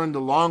going to learn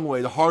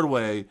the hard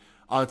way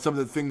on some of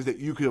the things that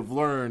you could have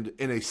learned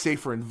in a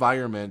safer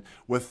environment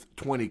with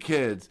 20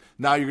 kids.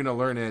 Now you're going to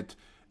learn it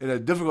in a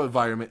difficult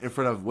environment in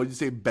front of, what did you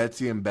say,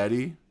 Betsy and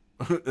Betty?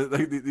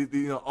 Like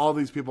all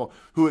these people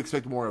who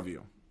expect more of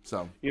you.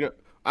 So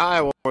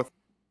I'll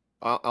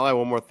add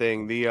one more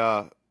thing.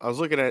 I was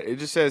looking at it. It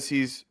just says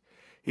he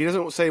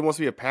doesn't say he wants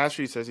to be a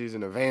pastor. He says he's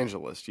an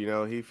evangelist.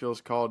 He feels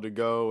called to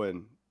go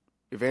and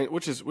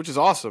which is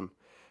awesome.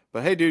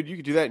 But hey, dude, you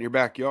could do that in your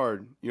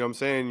backyard. You know what I'm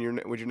saying?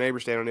 With your neighbor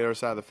standing on the other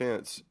side of the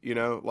fence.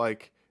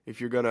 Like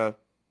if you're gonna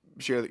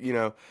share.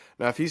 Now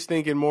if he's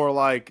thinking more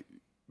like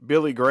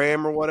Billy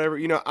Graham or whatever,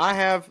 I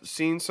have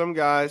seen some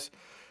guys.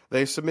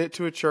 They submit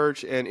to a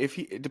church, and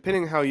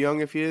depending on how young,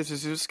 if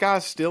this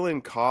guy's still in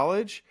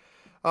college,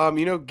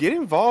 get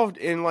involved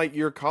in like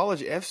your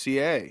college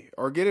FCA,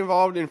 or get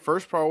involved in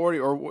First Priority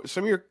or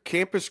some of your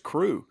campus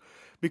crew,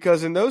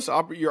 because in those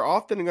you're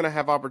often going to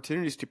have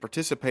opportunities to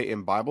participate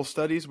in Bible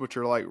studies, which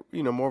are like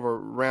more of a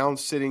round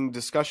sitting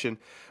discussion.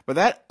 But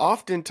that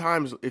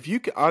oftentimes, if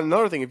you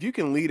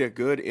can lead a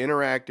good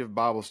interactive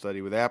Bible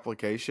study with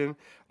application,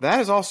 that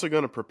is also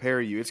going to prepare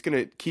you. It's going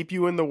to keep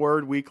you in the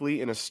Word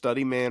weekly in a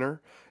study manner.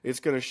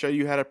 It's going to show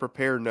you how to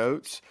prepare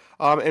notes.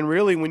 And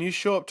really, when you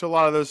show up to a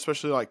lot of those,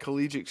 especially like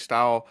collegiate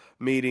style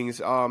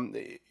meetings,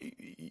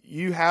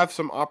 you have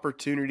some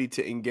opportunity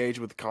to engage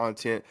with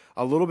content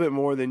a little bit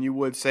more than you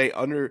would say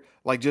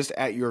just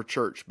at your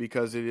church,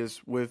 because it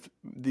is with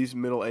these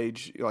middle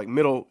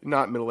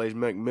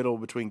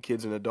between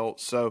kids and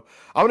adults. So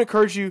I would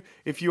encourage you,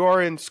 if you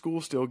are in school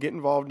still, get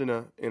involved in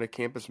a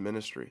campus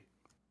ministry.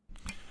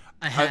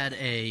 I had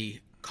a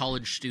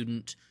college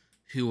student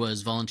who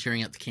was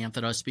volunteering at the camp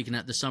that I was speaking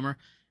at this summer,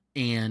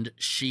 and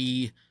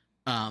she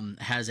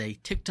has a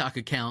TikTok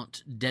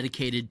account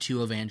dedicated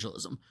to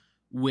evangelism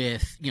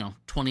with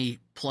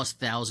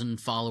 20,000+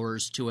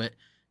 followers to it,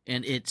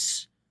 and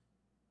it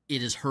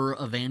is her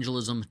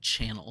evangelism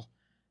channel.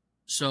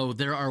 So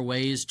there are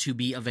ways to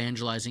be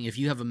evangelizing. If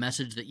you have a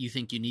message that you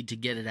think you need to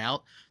get it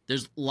out,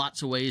 there's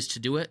lots of ways to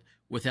do it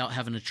without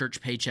having a church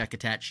paycheck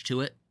attached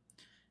to it.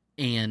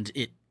 And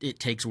it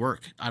takes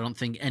work. I don't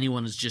think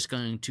anyone is just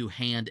going to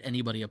hand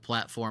anybody a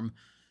platform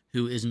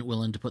who isn't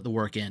willing to put the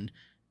work in.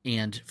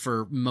 And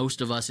for most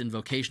of us in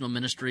vocational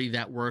ministry,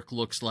 that work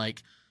looks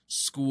like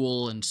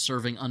school and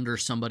serving under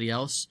somebody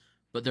else.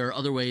 But there are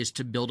other ways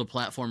to build a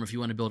platform if you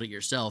want to build it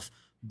yourself.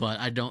 But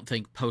I don't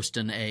think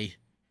posting a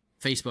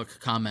Facebook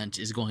comment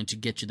is going to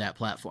get you that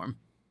platform.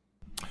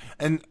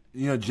 And,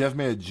 Jeff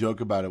made a joke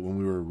about it when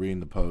we were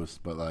reading the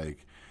post, but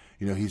like,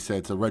 he said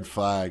it's a red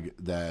flag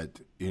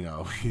that,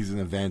 he's an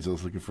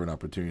evangelist looking for an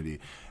opportunity.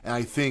 And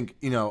I think,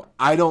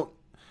 I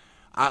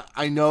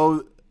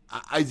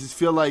just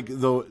feel like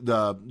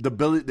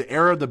the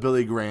era of the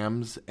Billy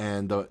Grahams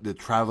and the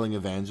traveling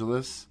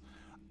evangelists,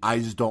 I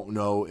just don't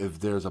know if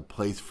there's a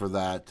place for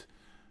that.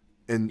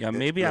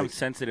 Maybe I'm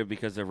sensitive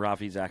because of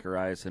Ravi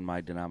Zacharias in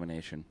my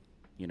denomination.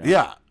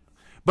 Yeah,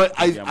 but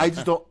I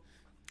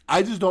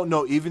just don't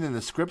know, even in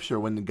the scripture,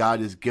 when God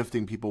is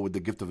gifting people with the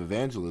gift of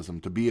evangelism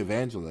to be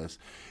evangelists,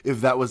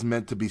 if that was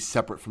meant to be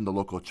separate from the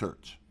local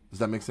church. Does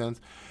that make sense?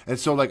 And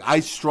so, like, I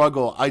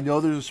struggle. I know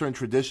there's certain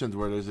traditions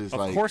where there's this,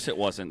 Of course it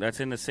wasn't.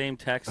 That's in the same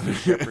text as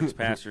shepherds,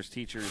 pastors,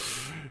 teachers.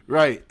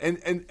 Right.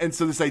 And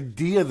so this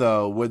idea,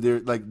 though, where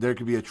there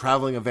could be a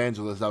traveling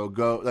evangelist that would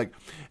go, like,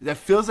 that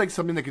feels like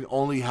something that can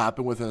only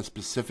happen within a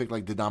specific,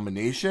 like,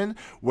 denomination,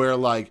 where,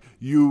 like,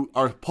 you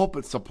are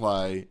pulpit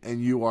supply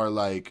and you are,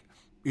 like,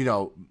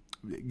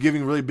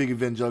 giving really big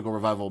evangelical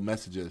revival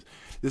messages.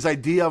 this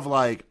idea of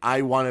like,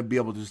 I want to be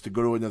able just to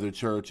go to another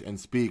church and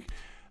speak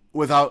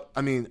without,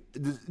 I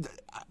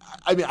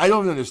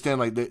don't understand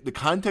like the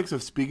context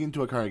of speaking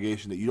to a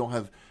congregation that you don't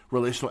have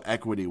relational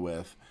equity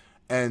with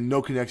and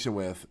no connection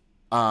with,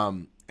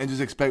 and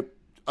just expect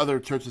other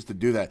churches to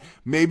do that.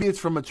 Maybe it's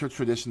from a church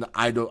tradition that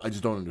I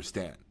just don't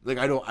understand. Like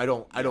I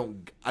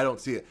don't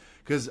see it,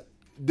 because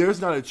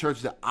there's not a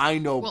church that I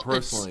know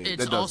personally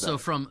it's that does also that.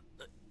 From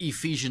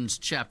Ephesians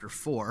chapter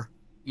 4,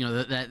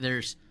 that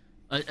there's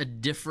a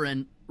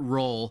different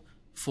role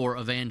for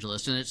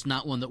evangelists, and it's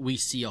not one that we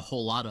see a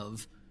whole lot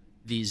of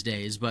these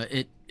days, but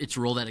it's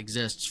a role that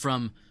exists.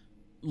 From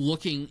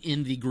looking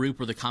in the group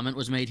where the comment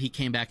was made, he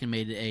came back and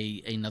made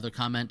another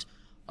comment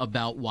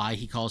about why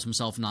he calls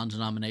himself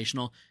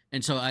non-denominational,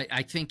 and so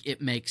I think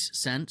it makes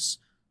sense.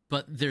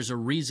 But there's a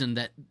reason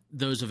that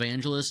those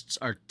evangelists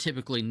are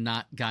typically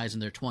not guys in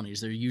their 20s.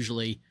 They're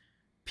usually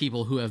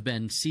people who have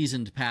been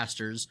seasoned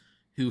pastors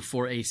who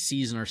for a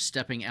season are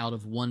stepping out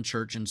of one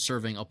church and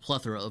serving a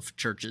plethora of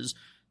churches.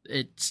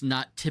 It's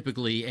not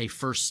typically a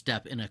first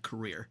step in a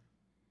career.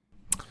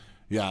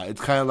 Yeah,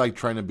 it's kind of like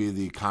trying to be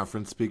the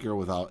conference speaker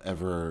without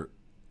ever,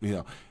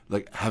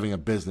 like having a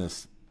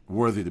business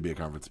worthy to be a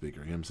conference speaker.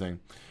 You know what I'm saying?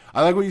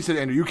 I like what you said,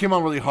 Andrew. You came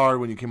on really hard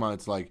when you came on.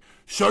 It's like,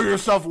 show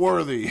yourself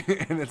worthy.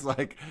 And it's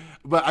like,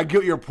 but I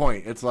get your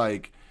point. It's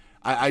like,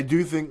 I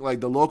do think like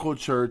the local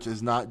church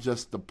is not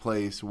just the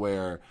place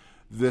where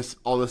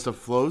all this stuff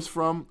flows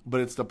from,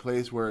 but it's the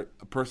place where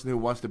a person who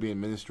wants to be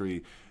in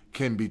ministry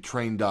can be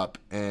trained up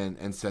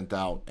and sent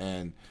out.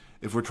 And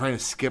if we're trying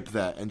to skip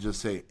that and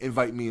just say,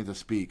 invite me in to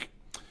speak,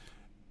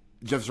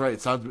 Jeff's right.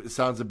 It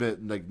sounds a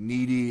bit like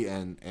needy,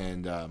 and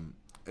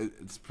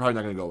it's probably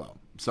not going to go well.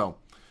 So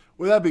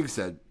with that being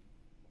said,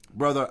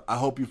 brother, I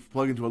hope you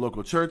plug into a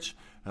local church,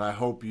 and I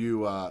hope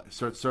you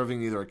start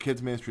serving either a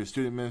kids ministry, a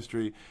student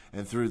ministry,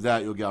 and through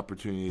that you'll get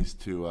opportunities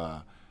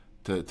to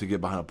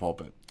get behind a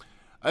pulpit.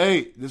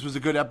 Hey, this was a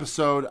good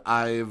episode.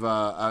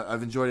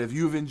 I've enjoyed it. If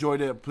you've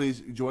enjoyed it,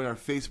 please join our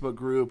Facebook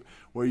group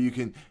where you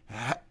can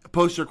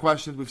post your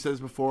questions. We've said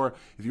this before.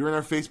 If you're in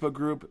our Facebook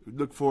group,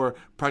 look for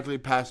Practically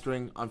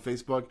Pastoring on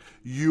Facebook.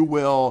 You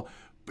will.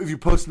 If you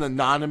post an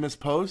anonymous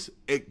post,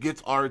 it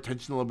gets our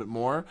attention a little bit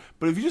more.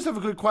 But if you just have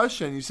a good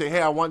question, you say,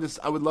 hey, I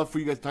would love for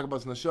you guys to talk about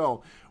this on the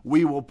show,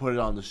 we will put it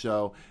on the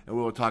show and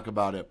we will talk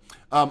about it.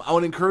 I want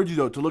to encourage you,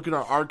 though, to look at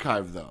our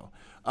archive, though.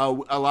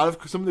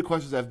 Some of the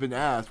questions that have been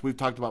asked, we've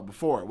talked about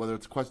before, whether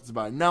it's questions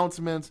about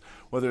announcements,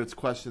 whether it's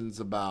questions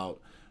about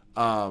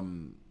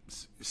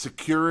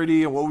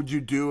security and what would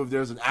you do if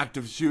there's an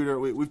active shooter.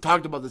 We've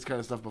talked about this kind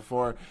of stuff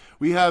before.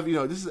 We have,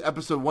 this is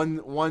episode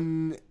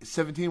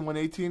 117,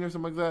 118 or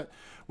something like that.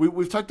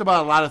 We've talked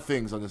about a lot of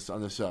things on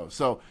this show.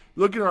 So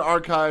look at our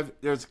archive.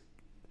 There's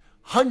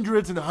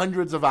hundreds and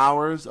hundreds of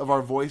hours of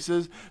our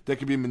voices that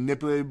can be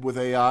manipulated with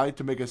AI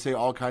to make us say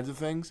all kinds of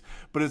things.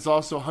 But it's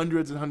also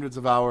hundreds and hundreds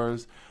of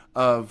hours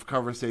of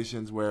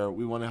conversations where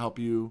we want to help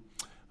you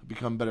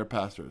become better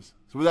pastors.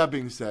 So with that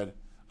being said,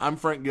 I'm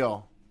Frank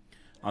Gill.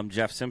 I'm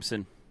Jeff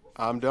Simpson.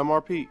 I'm Delmar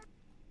Pete.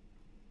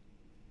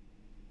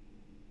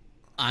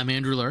 I'm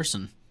Andrew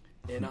Larson.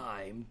 And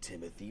I'm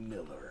Timothy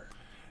Miller.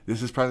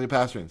 This is Practically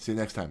Pastoring. See you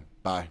next time.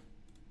 Bye.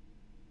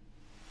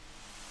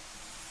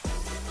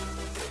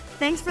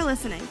 Thanks for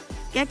listening.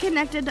 Get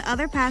connected to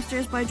other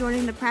pastors by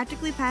joining the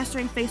Practically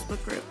Pastoring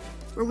Facebook group,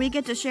 where we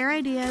get to share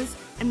ideas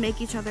and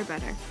make each other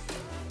better.